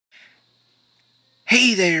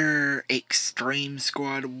Hey there, Extreme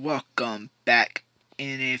Squad, welcome back.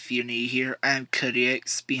 And if you're new here, I'm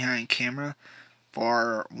CuddyX behind camera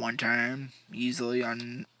for one time. Usually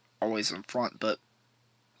I'm always in front, but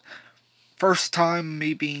first time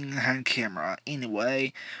me being behind camera.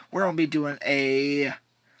 Anyway, we're going to be doing a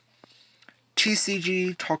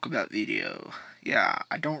TCG talk about video. Yeah,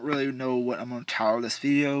 I don't really know what I'm going to title this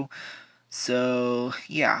video. So,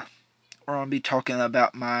 yeah. We're going to be talking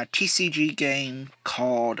about my TCG game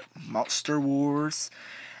called Monster Wars.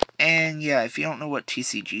 And yeah, if you don't know what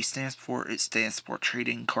TCG stands for, it stands for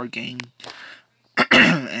Trading Card Game.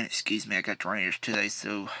 And excuse me, I got drainage today,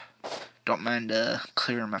 so don't mind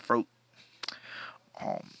clearing my throat.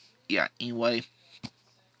 Yeah, anyway.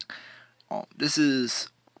 This is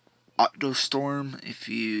Octostorm. If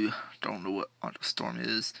you don't know what Octostorm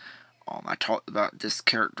is, I talked about this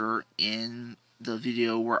character in the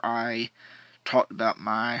video where I talked about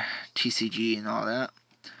my TCG and all that.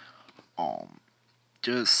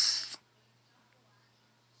 Just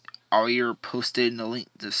all your posted in the link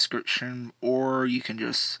description, or you can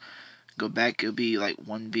just go back. It'll be like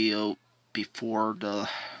one video before the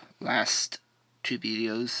last two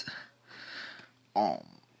videos. But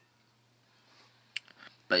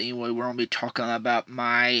anyway, we're gonna be talking about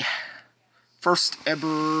my first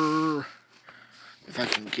ever. If I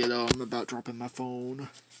can get I'm about dropping my phone.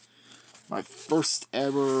 My first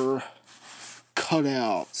ever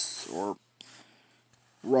cutouts or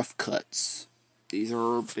rough cuts. These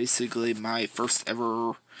are basically my first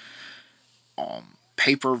ever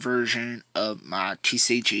paper version of my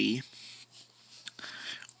TCG.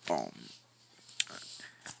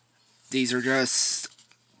 These are just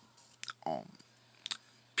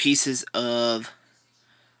pieces of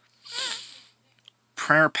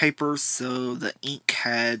printer paper, so the ink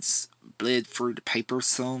has bled through the paper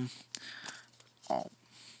some.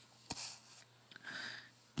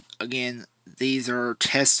 Again, these are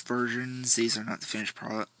test versions. These are not the finished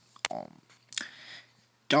product.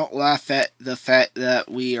 Don't laugh at the fact that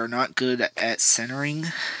we are not good at centering.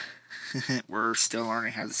 We're still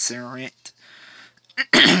learning how to center it.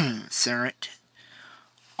 Center it.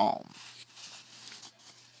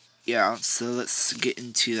 Yeah, so let's get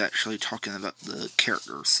into actually talking about the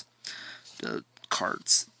characters, the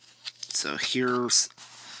cards. So here's,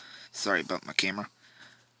 sorry about my camera.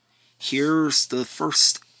 Here's the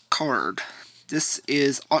first card. This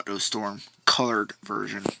is Octostorm, colored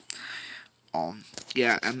version.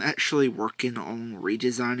 Yeah, I'm actually working on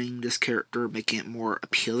redesigning this character, making it more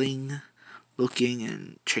appealing looking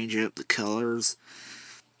and changing up the colors.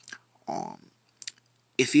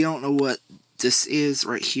 If you don't know what this is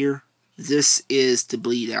right here, this is the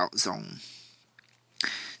bleed out zone.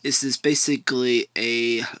 This is basically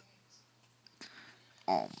a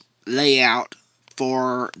layout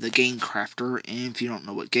for the Game Crafter. And if you don't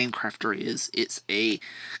know what Game Crafter is, it's a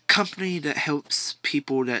company that helps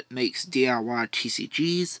people that makes DIY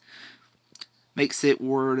TCGs, makes it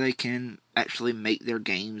where they can actually make their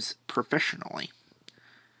games professionally.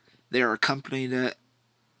 They're a company that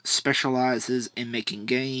specializes in making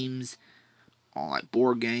games, like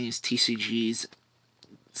board games, TCGs,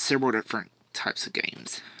 several different types of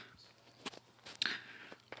games.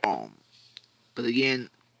 But again,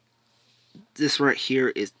 this right here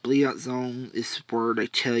is Bleed Out Zone. This is where they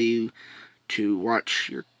tell you to watch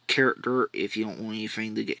your character if you don't want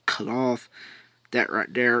anything to get cut off. That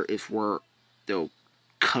right there is where they'll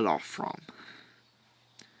cut off from.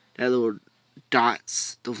 That little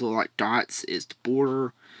dots, those little like dots, is the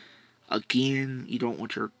border. Again, you don't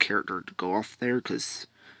want your character to go off there because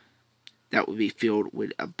that would be filled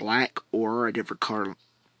with a black or a different color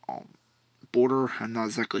border. I'm not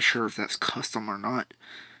exactly sure if that's custom or not.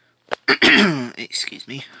 Excuse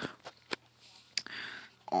me.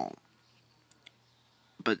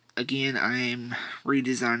 But again, I'm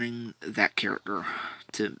redesigning that character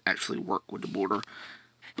to actually work with the border.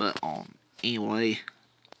 But anyway,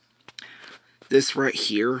 this right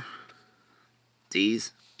here,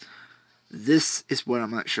 this is what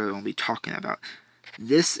I'm actually going to be talking about.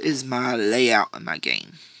 This is my layout of my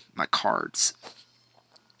game, my cards.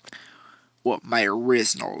 Well, my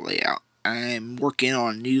original layout. I'm working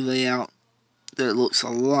on a new layout that looks a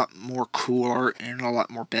lot more cooler and a lot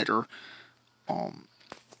more better.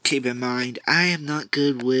 Keep in mind, I am not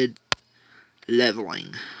good with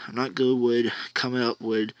leveling. I'm not good with coming up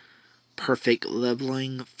with perfect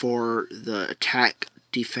leveling for the attack,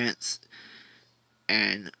 defense,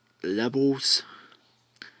 and levels.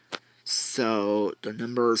 So the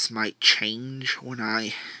numbers might change when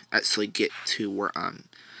I actually get to where I'm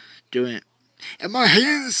doing it. And my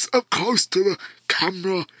hand's up close to the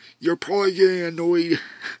camera. You're probably getting annoyed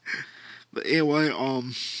But anyway,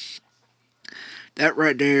 that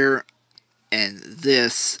right there and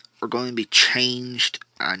this are going to be changed.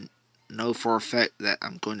 I know for a fact that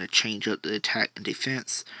I'm going to change up the attack and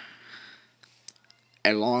defense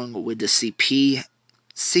along with the CP.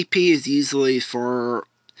 CP is usually for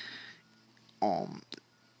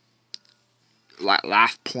like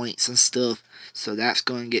life points and stuff, so that's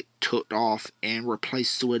going to get took off and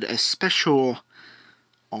replaced with a special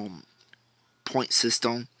point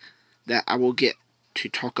system that I will get to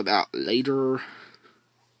talk about later.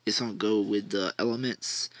 It's going to go with the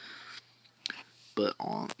elements, but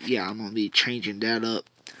yeah, I'm going to be changing that up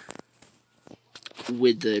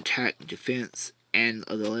with the attack and defense and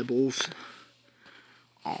other levels.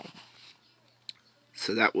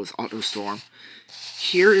 So that was Auto Storm.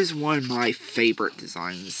 Here is one of my favorite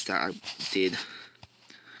designs that I did.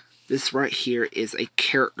 This right here is a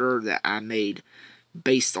character that I made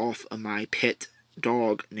based off of my pet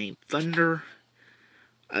dog named Thunder.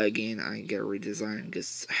 Again, I get a redesign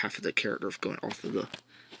because half of the character is going off of the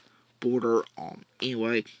border.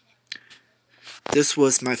 Anyway, this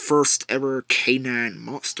was my first ever K9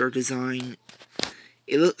 monster design.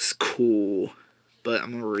 It looks cool, but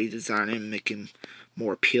I'm going to redesign it and make him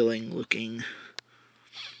more appealing looking.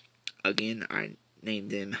 Again, I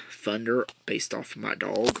named him Thunder based off of my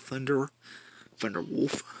dog, Thunder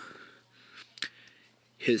Wolf.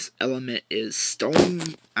 His element is stone.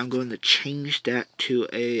 I'm going to change that to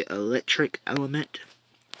a electric element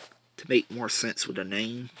to make more sense with the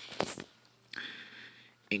name,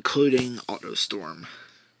 including Auto Storm.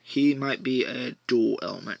 He might be a dual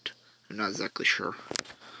element. I'm not exactly sure.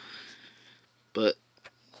 But,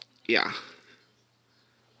 yeah.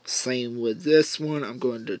 Same with this one. I'm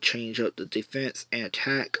going to change up the defense and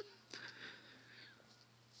attack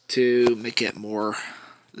to make it more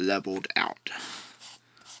leveled out.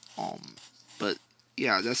 But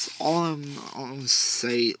yeah, that's all I'm going to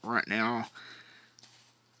say right now.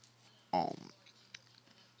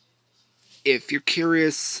 If you're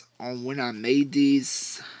curious on when I made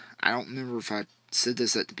these, I don't remember if I said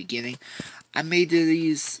this at the beginning. I made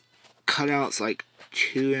these cutouts like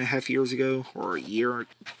 2.5 years ago, or a year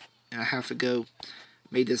and a half ago.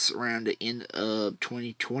 Made this around the end of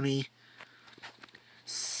 2020.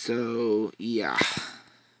 So, yeah.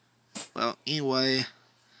 Well, anyway,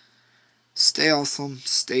 stay awesome,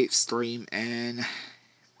 stay extreme, and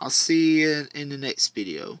I'll see you in the next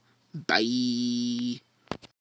video. Bye.